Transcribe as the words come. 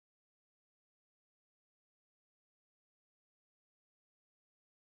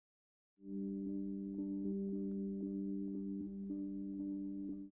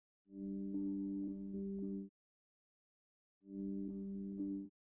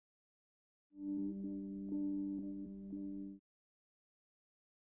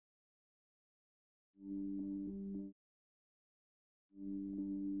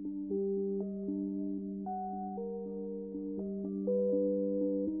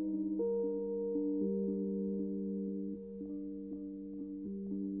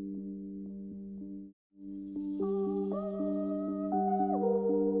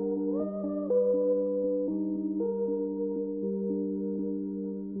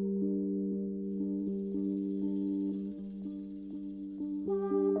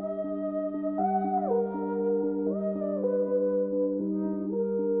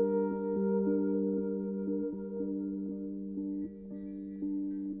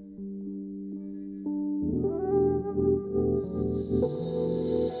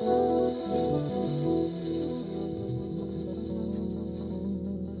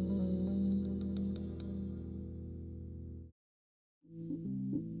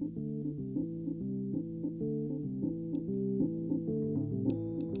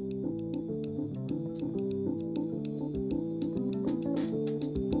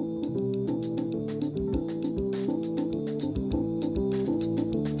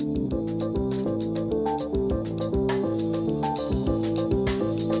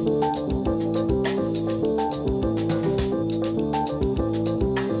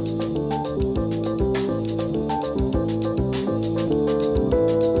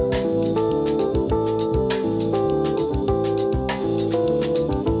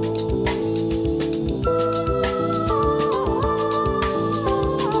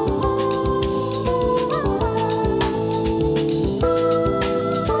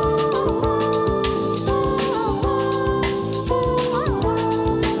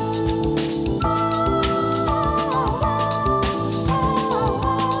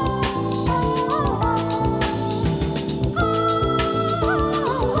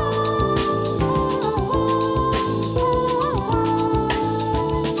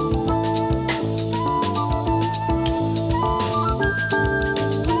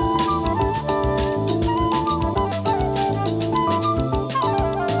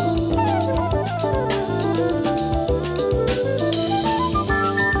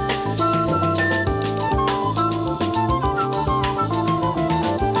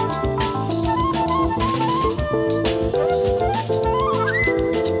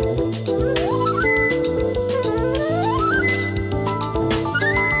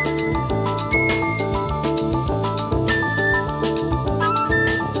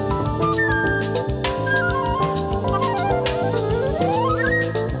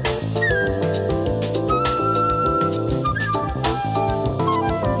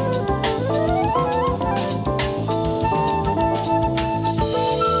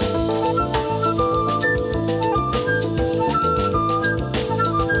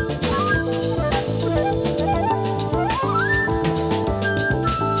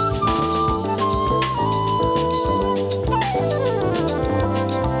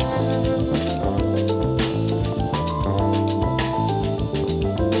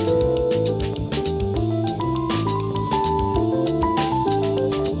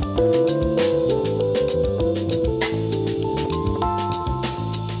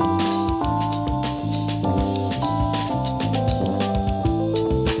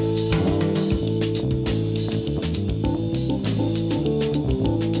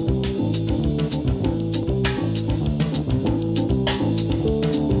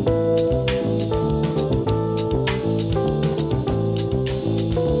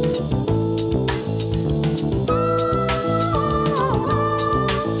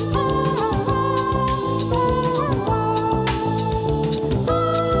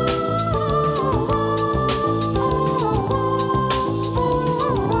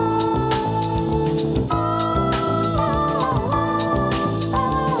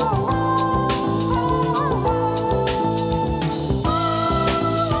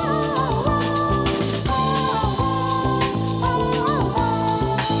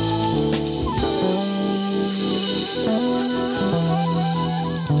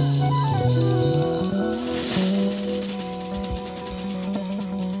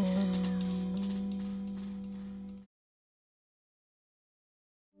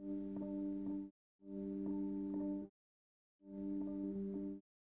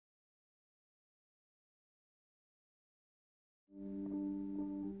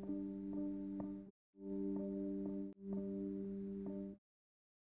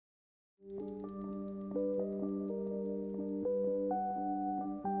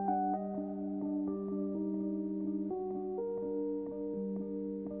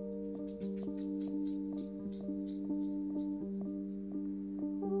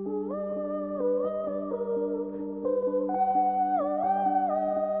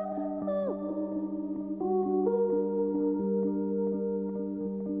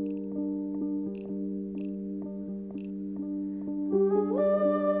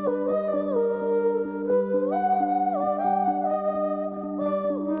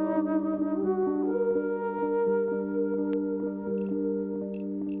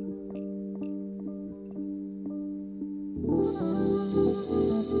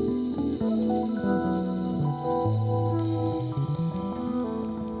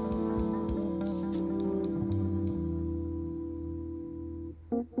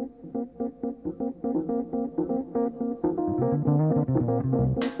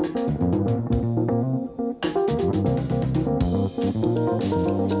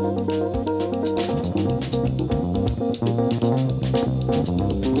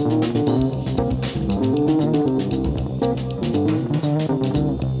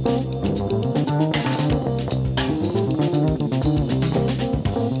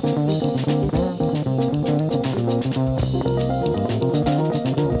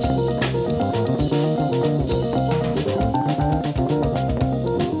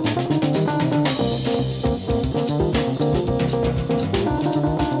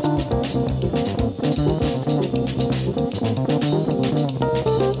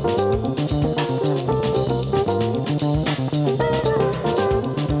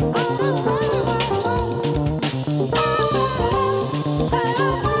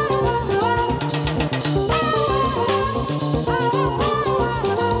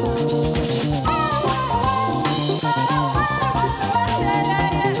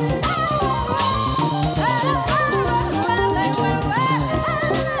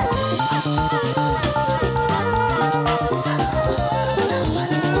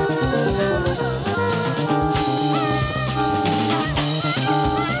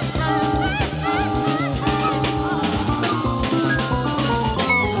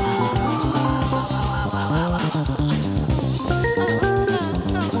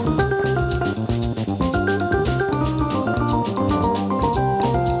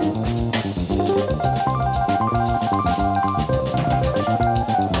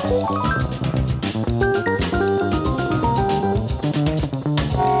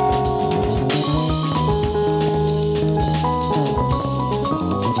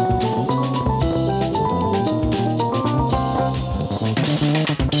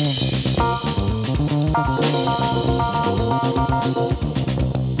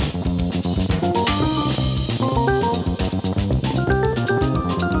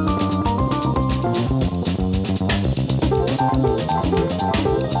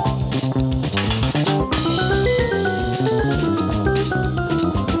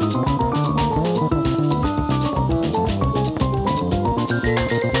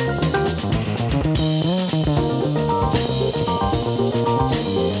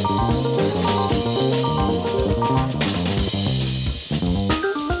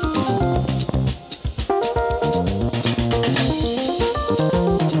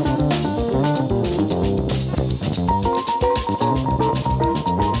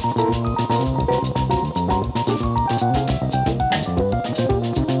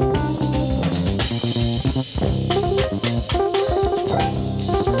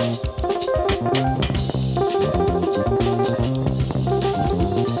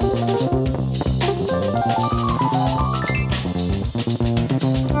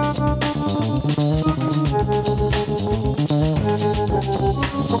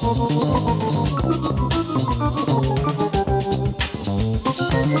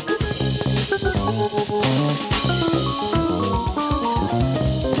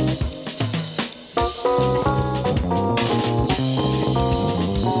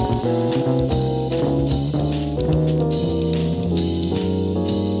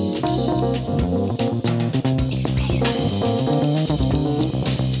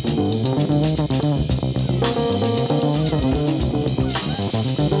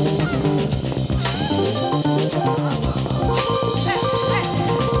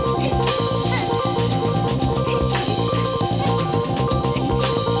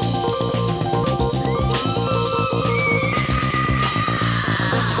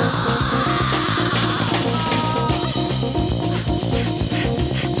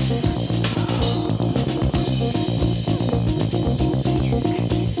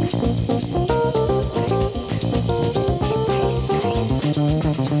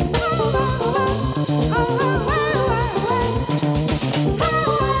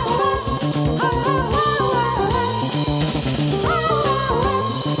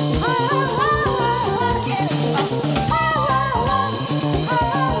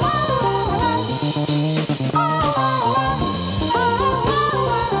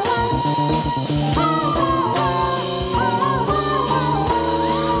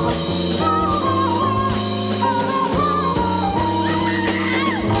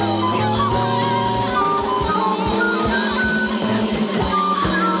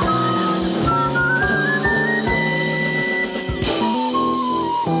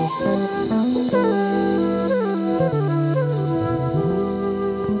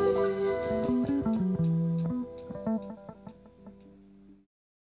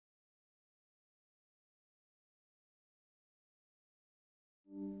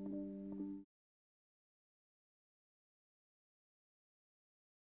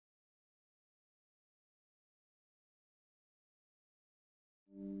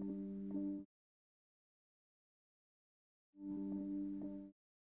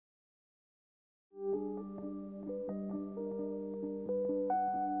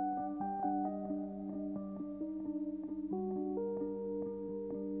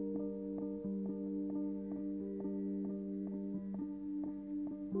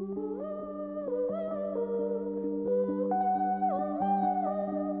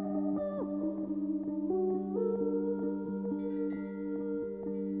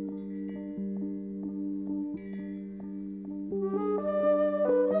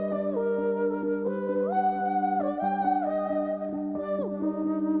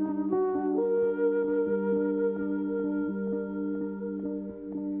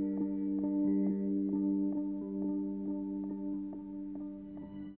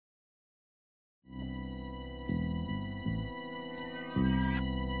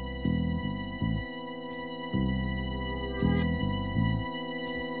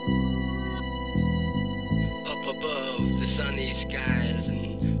Above the sunny skies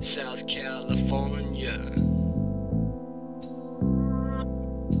in South California,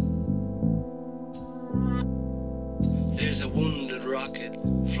 there's a wounded rocket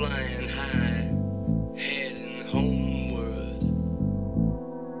flying high, heading homeward.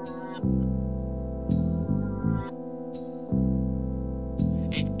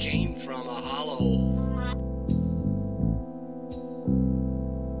 It came from a hollow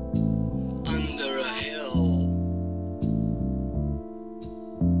under a hill.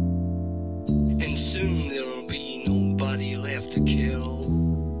 And soon there'll be nobody left to kill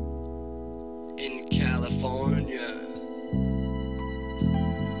in California.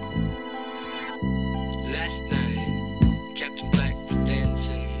 Last night, Captain Black was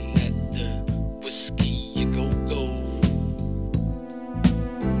dancing at the Whiskey A Go Go.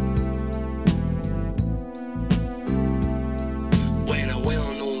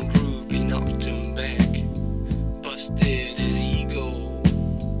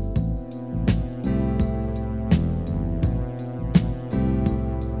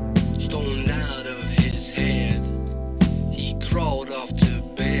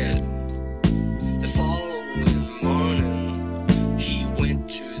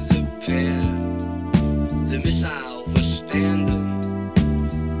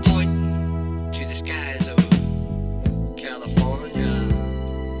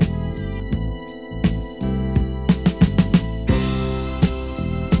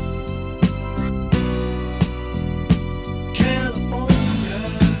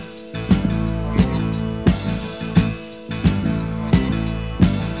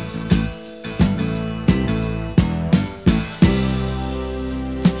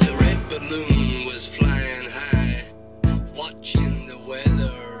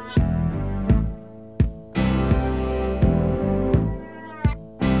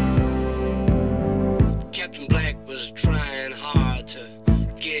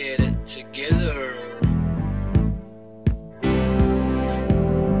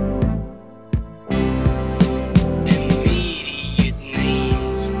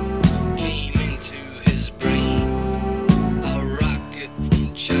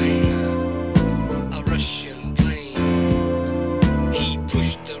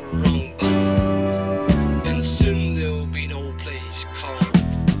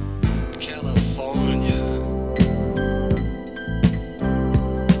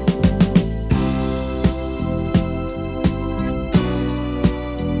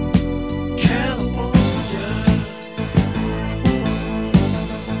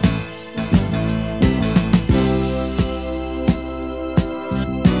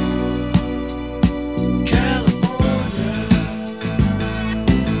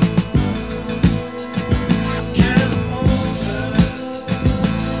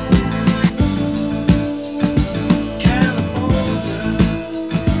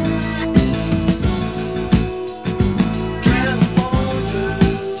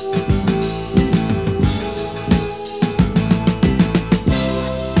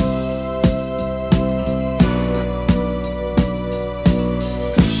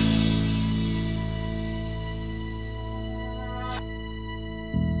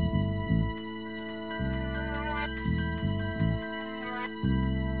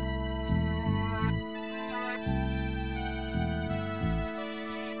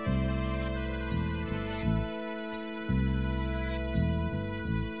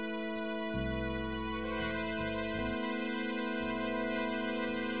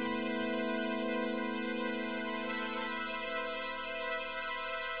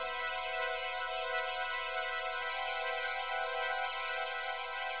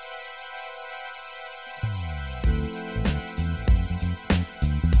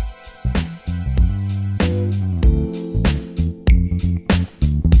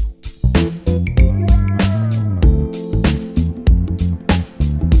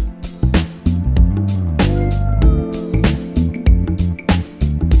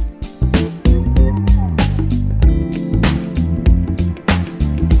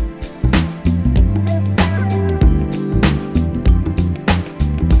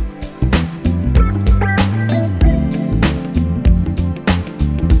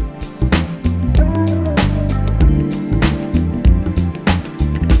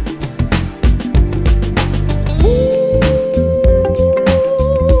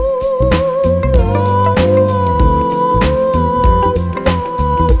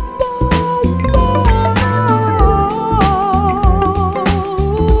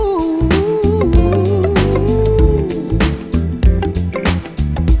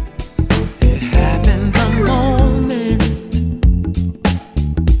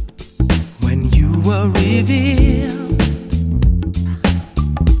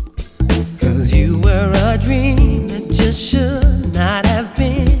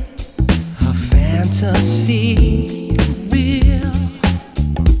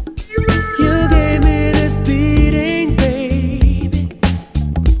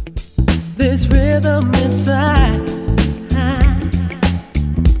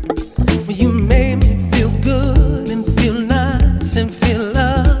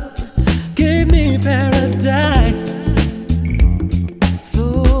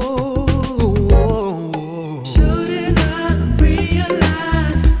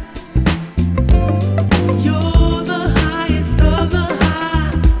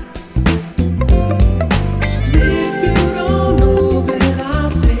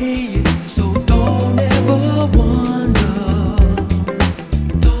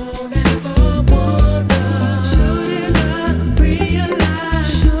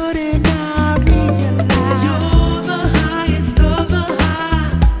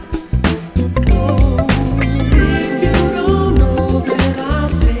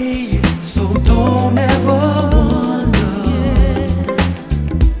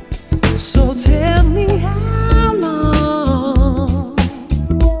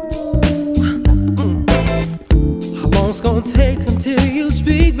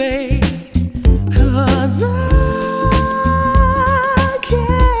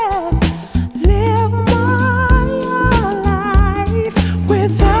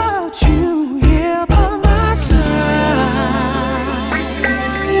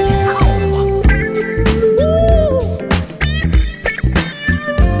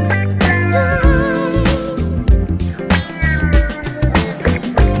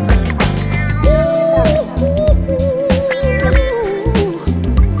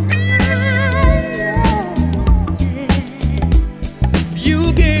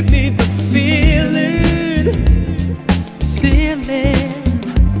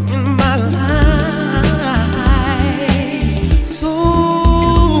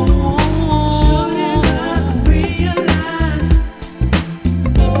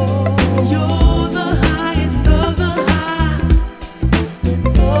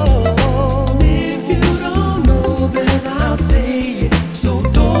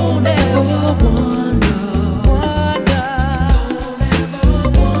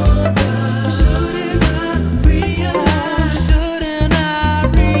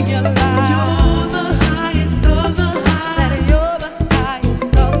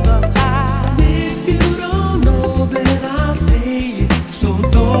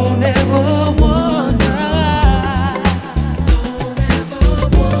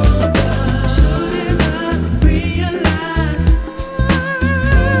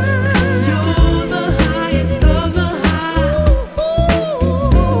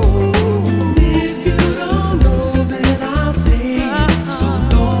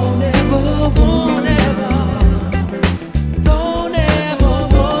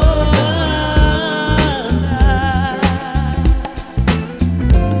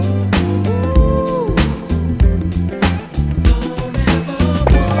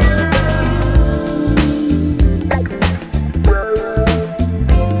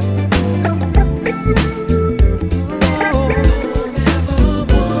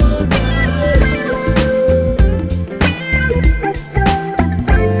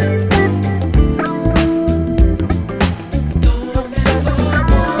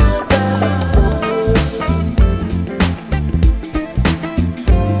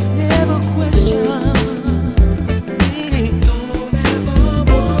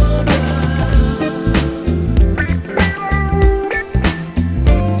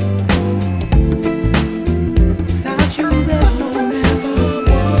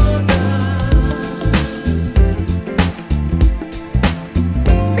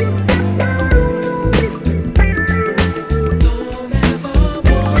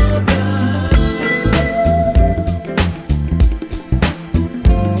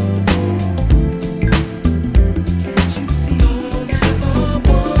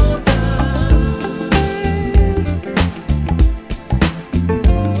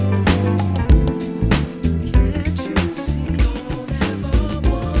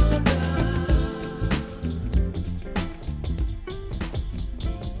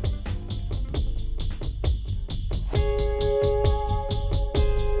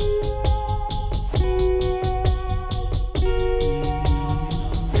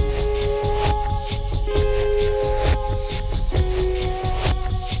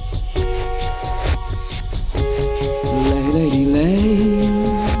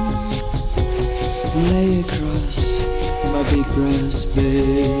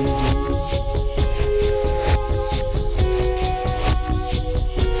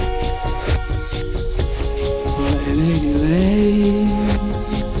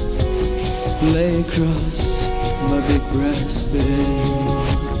 across my big brass bed.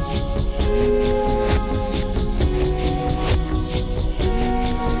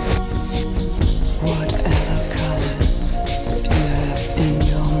 Whatever colors you have in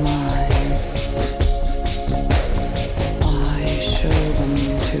your mind, I show them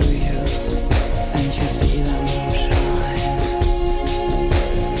to you and you see them shine.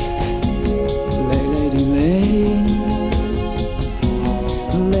 Lay, lady,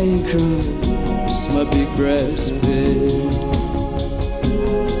 lay across my big brass bed.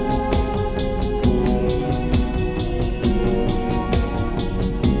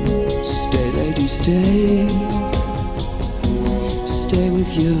 Stay, lady, stay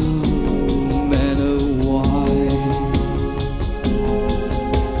with your man of wine.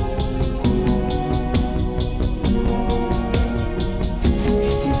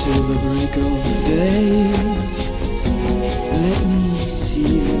 Until the break of day, let me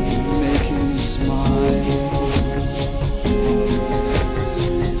see you make him smile.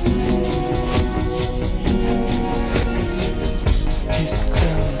 His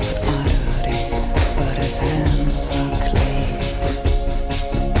clothes are dirty, but his hands are clean.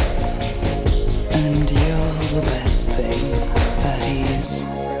 And you're the best thing that he's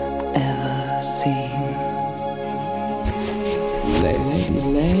ever seen. Lay, lady,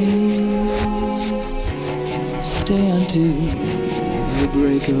 lay, stay until the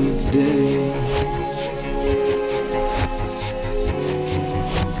break of day.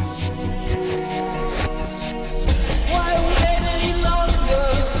 Why wait any longer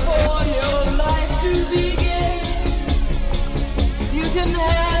for your life to begin? You can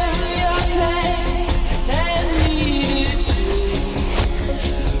have your cake and eat it too.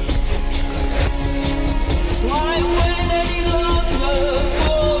 Why wait any longer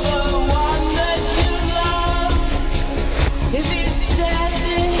for the one that you love? If he's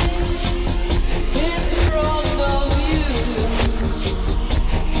standing in front of you.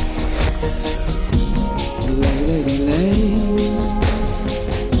 Lay, lady, lay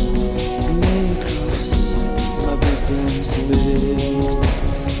across my big brass bed.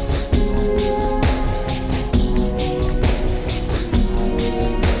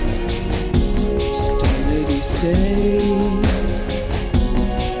 Stay, lady, stay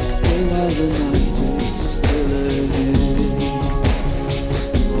while the night is still ahead.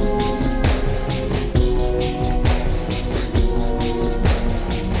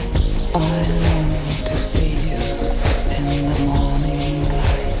 I long to see you in the morning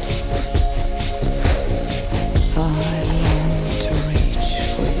light. I long to reach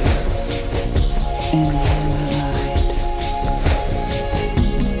for you in the night.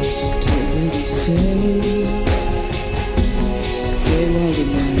 Stay, lady, stay while the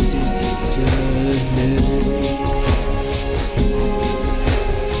night is still ahead.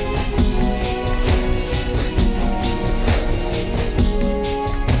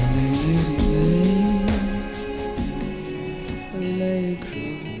 Lay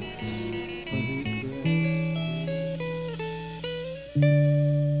across my big brass.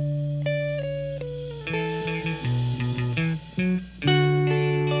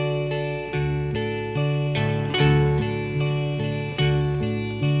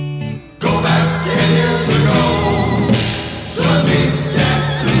 Go back 10 years ago, sunbeams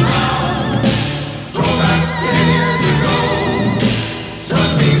dancing round. Go back 10 years ago,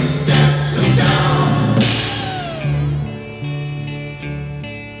 sunbeams dancing down.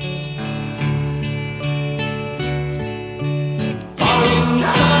 Autumn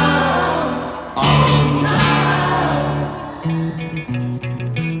child, autumn child.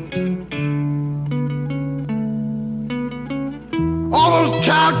 Autumn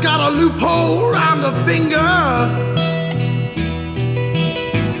child got a loophole around the finger.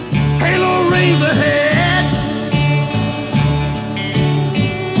 Halo rings ahead.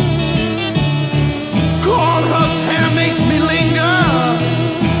 Cornhusk hair makes me linger.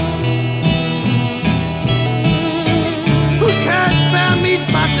 Who carries fair meets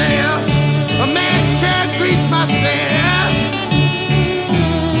my dare? A man's chair greets my stare.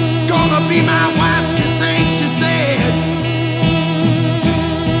 Gonna be my wife, she sang, she said.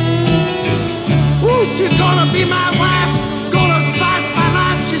 Ooh, she's gonna be my wife, gonna spice my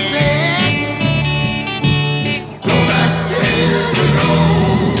life, she said. Go back 10 years ago,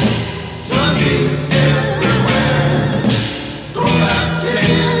 sunbeams everywhere. Go back 10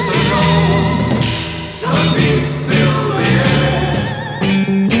 years ago, sunbeams fill the air.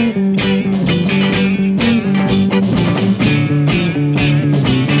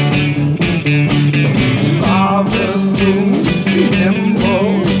 Marvelous moon, be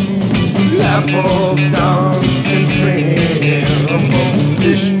nimble, apples down and trample,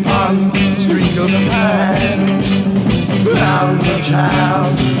 fish pond, streak of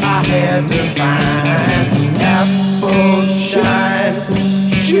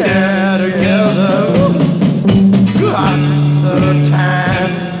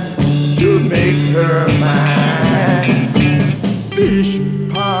her mind. Fish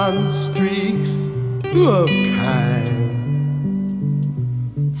pond streaks of kind.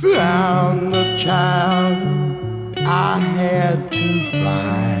 Found the child I had to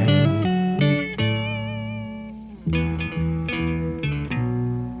find.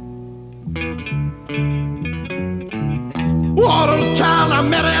 Water child I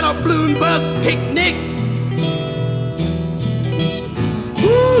met at a balloon bus picnic.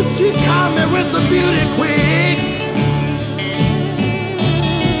 Ooh, she caught me with the beauty quick.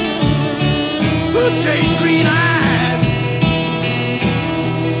 Ooh, Jane green eyes,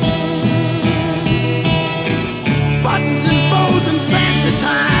 buttons and bows and fancy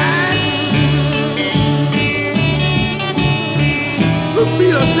ties. Her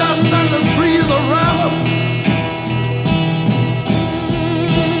feet are dust under the trees of rust.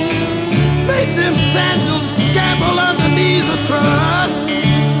 Make them sandals gamble underneath the trust.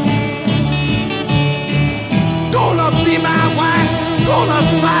 Gonna be my wife, gonna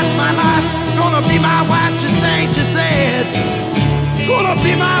spice my life. Gonna be my wife, she sang, she said. Gonna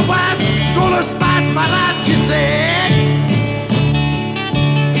be my wife, gonna spice my life, she said.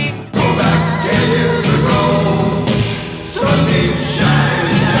 Go back 10 years ago, sunbeams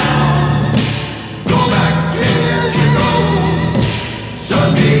shining down. Go back 10 years ago,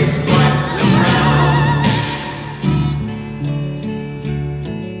 sunbeams bright around.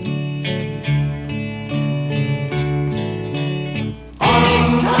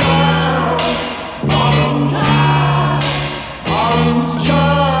 Autumn's child, autumn's child, autumn's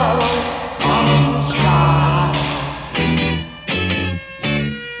child, autumn's child.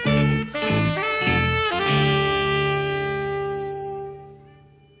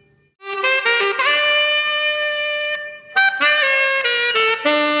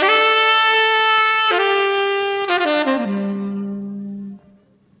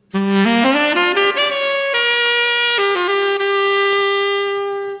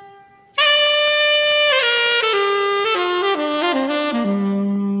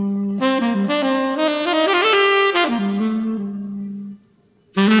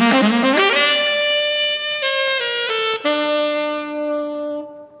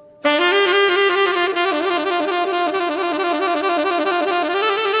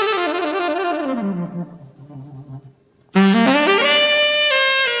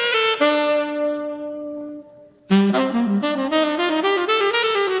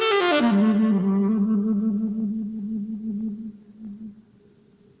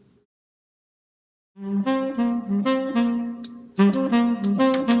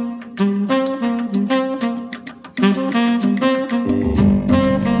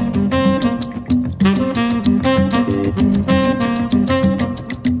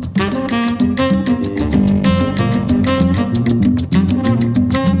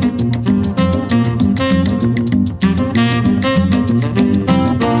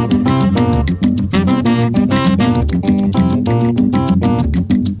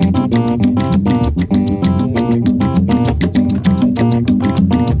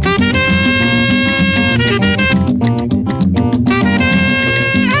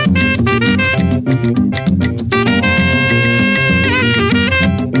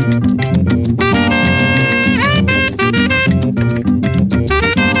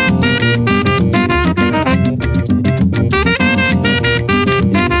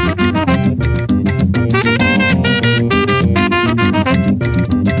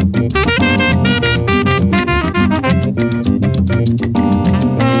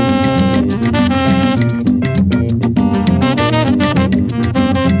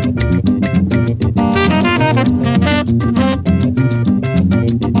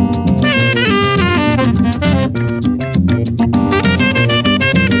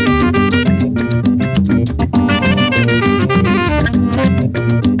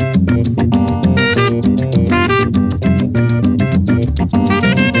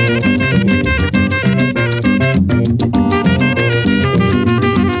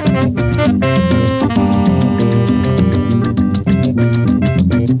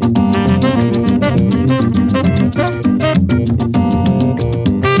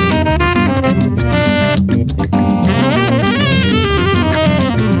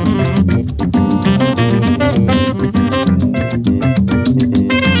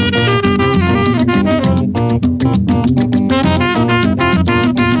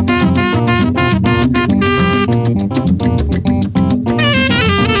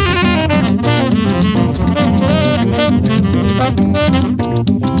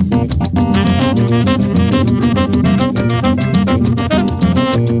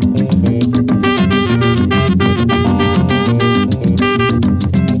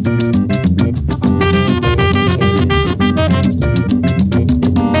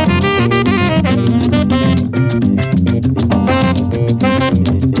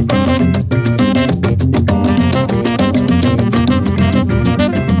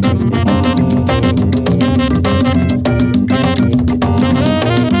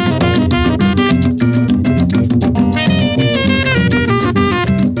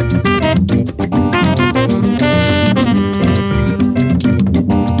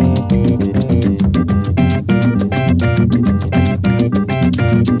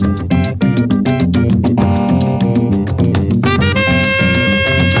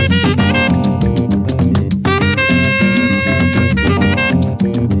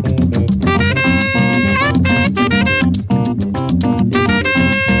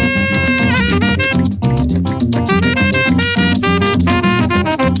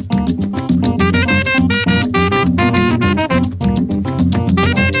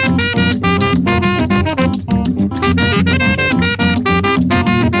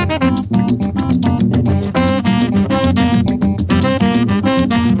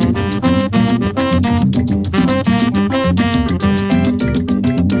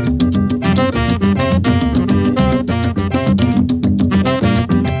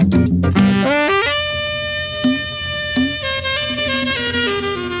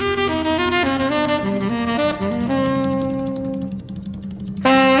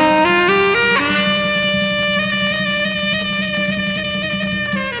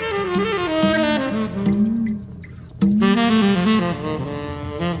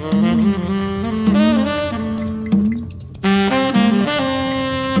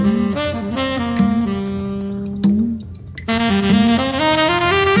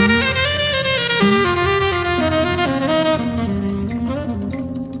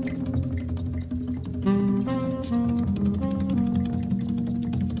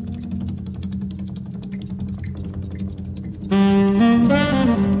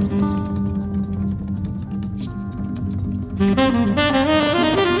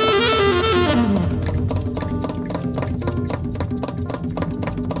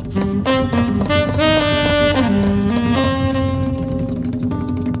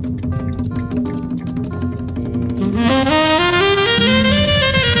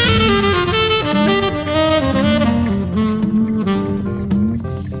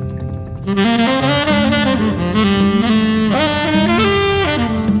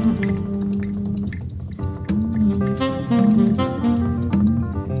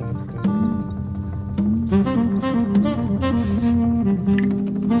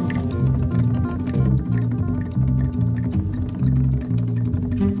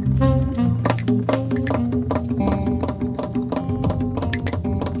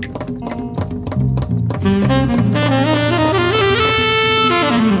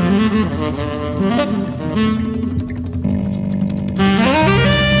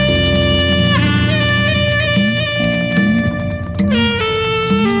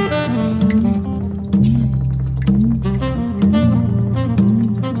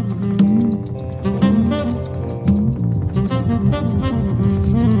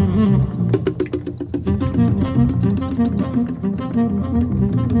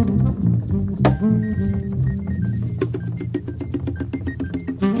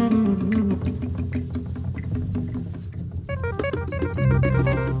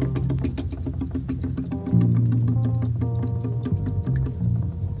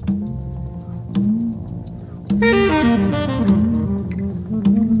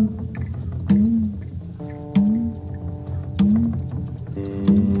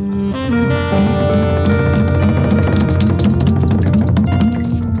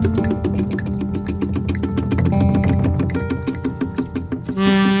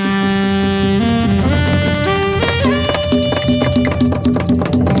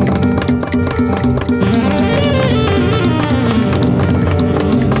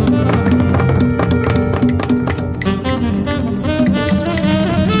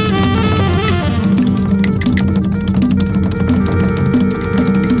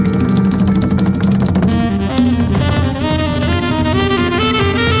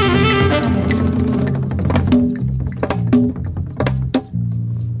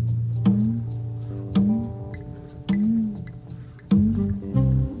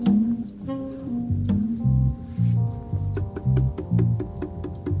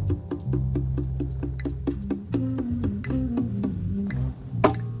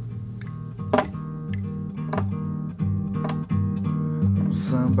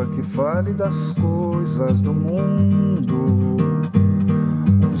 Fale das coisas do mundo,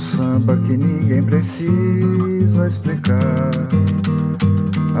 um samba que ninguém precisa explicar,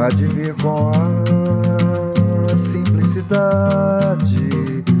 há de vir com a simplicidade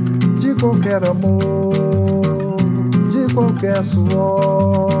de qualquer amor, de qualquer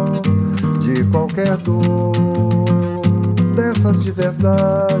suor, de qualquer dor, dessas de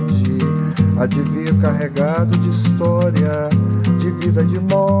verdade, há de vir carregado de história, de vida, de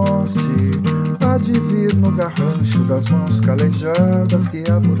morte, há de vir no garrancho das mãos calejadas que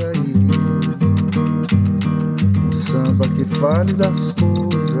há por aí. Um samba que fale das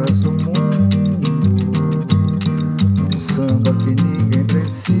coisas do mundo, um samba que ninguém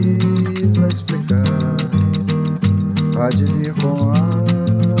precisa explicar, há de vir com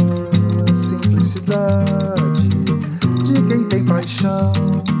a simplicidade de quem tem paixão,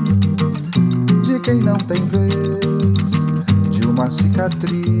 de quem não tem vez, uma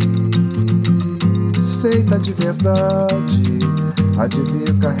cicatriz feita de verdade, há de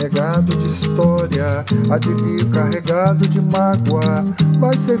vir carregado de história, há de vir carregado de mágoa,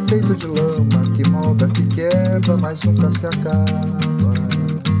 vai ser feito de lama que molda, que quebra, mas nunca se acaba.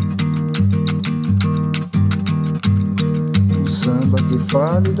 Um samba que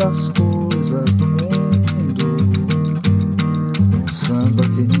fale das coisas do mundo, um samba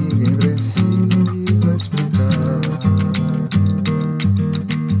que ninguém precisa explicar.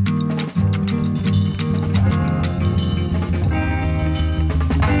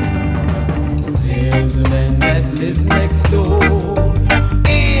 There's a man that lives next door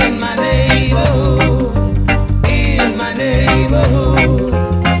in my neighborhood, in my neighborhood.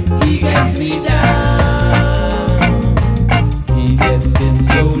 He gets me down, he gets in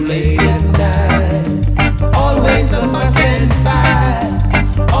so late at night, always a fuss and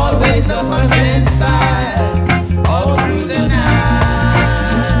fight.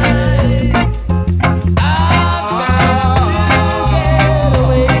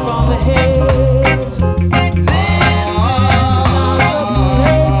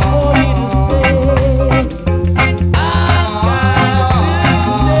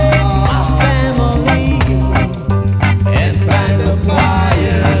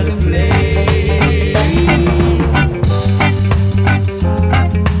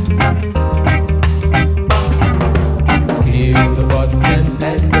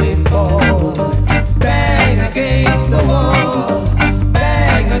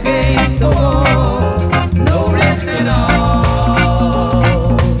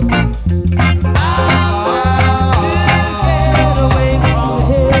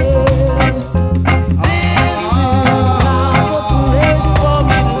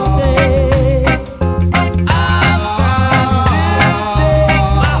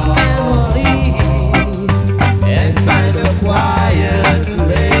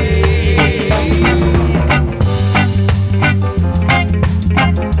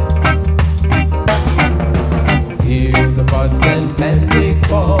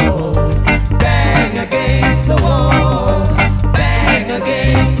 wall, bang against the wall, bang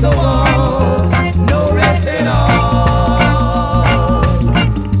against the wall, no rest at all.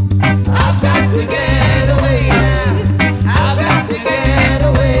 I've got to get away now. I've got to get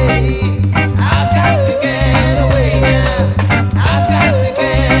away. I've got to get away now. I've got to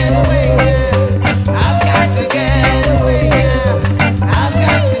get away now. I've got to get away now. I've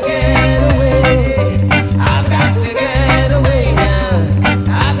got to get away. I've got to get away now.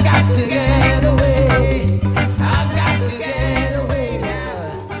 I've got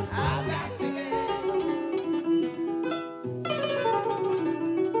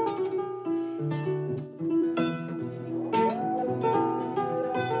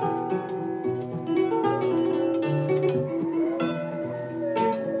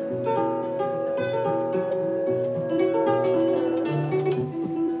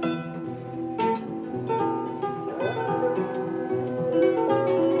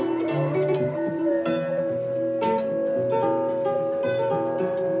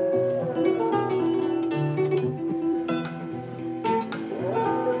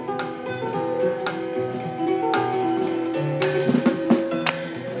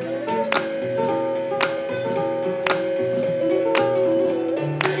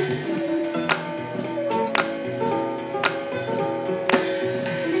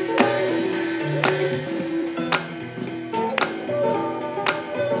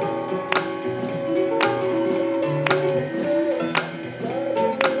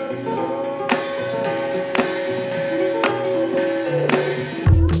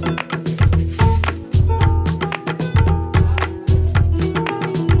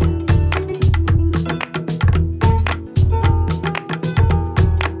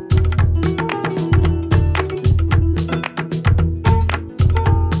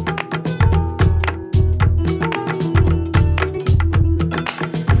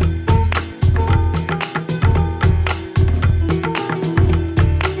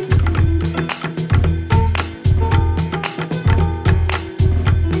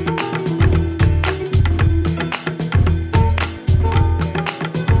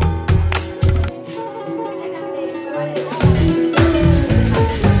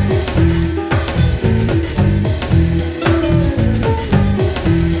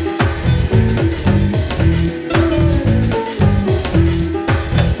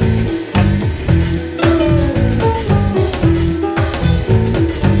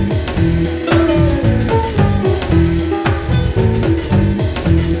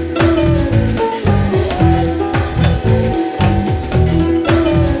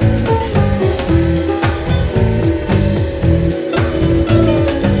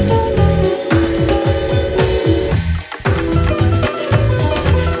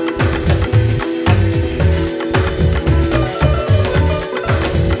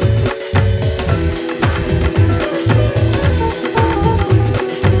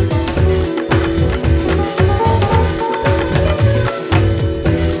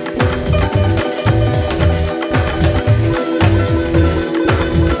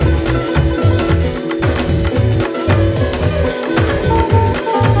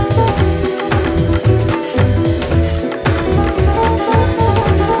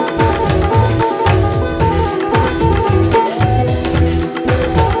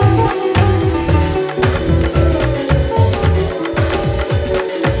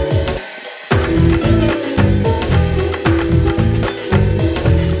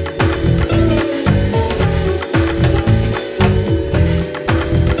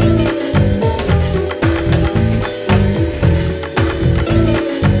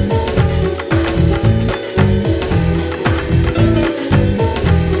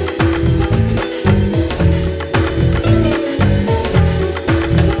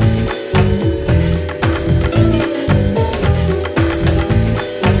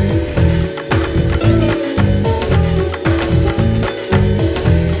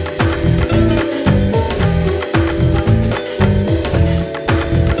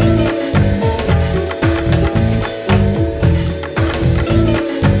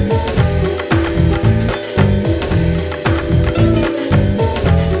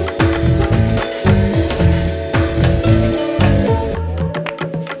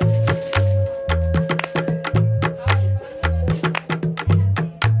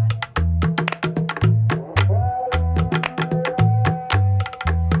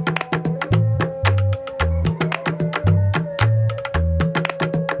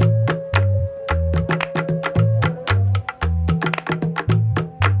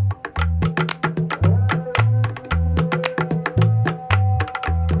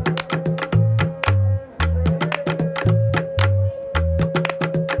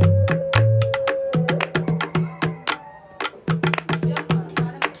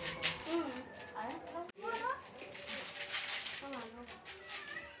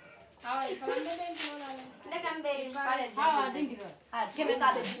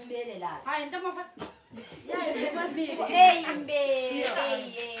Ai, então vou fazer.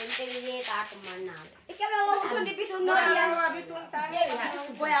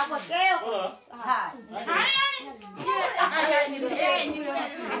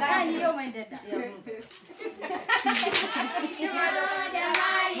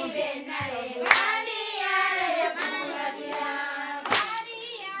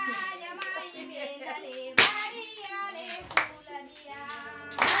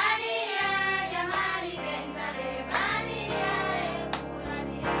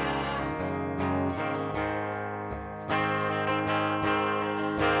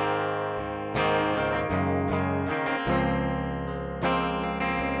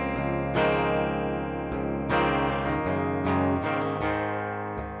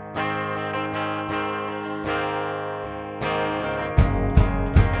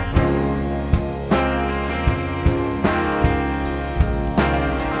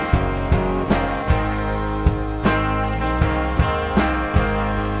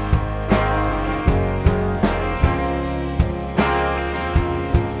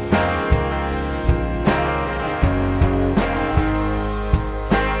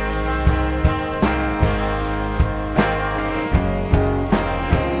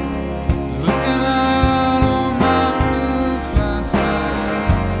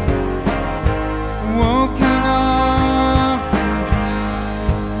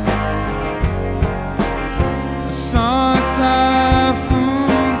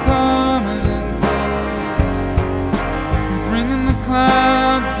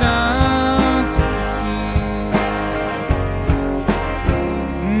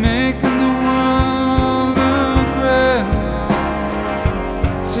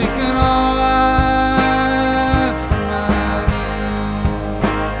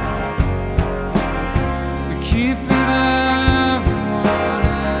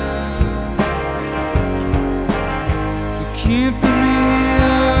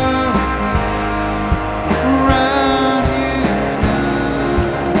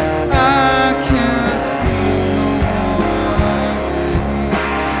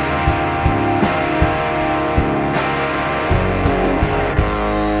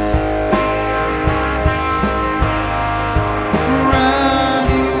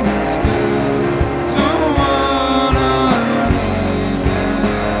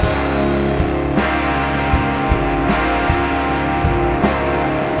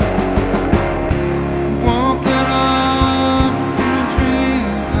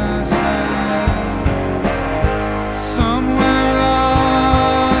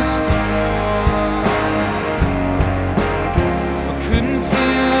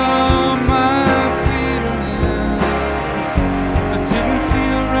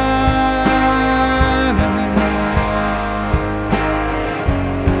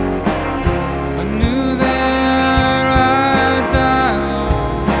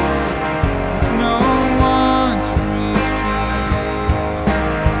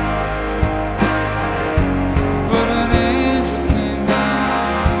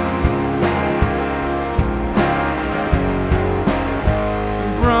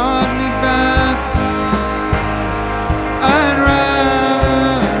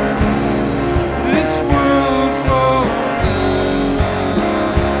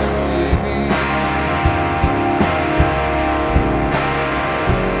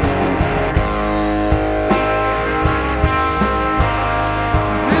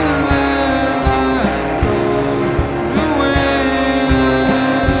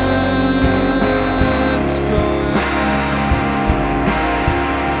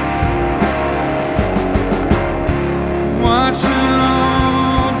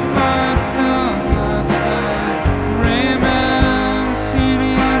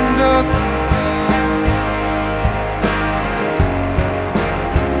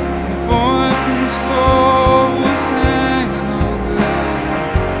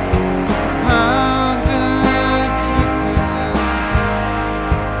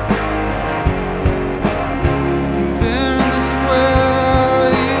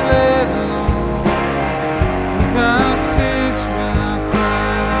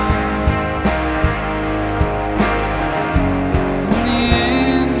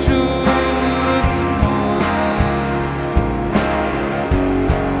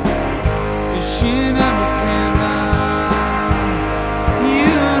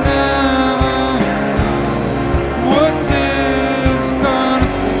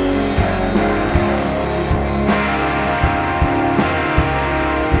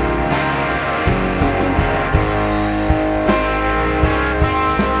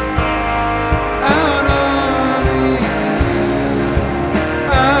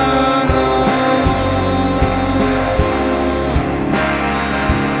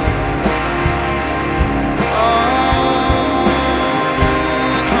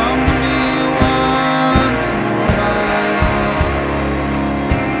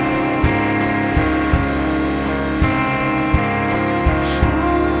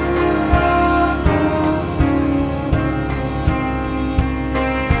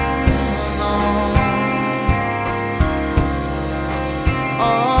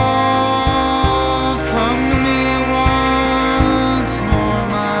 Oh,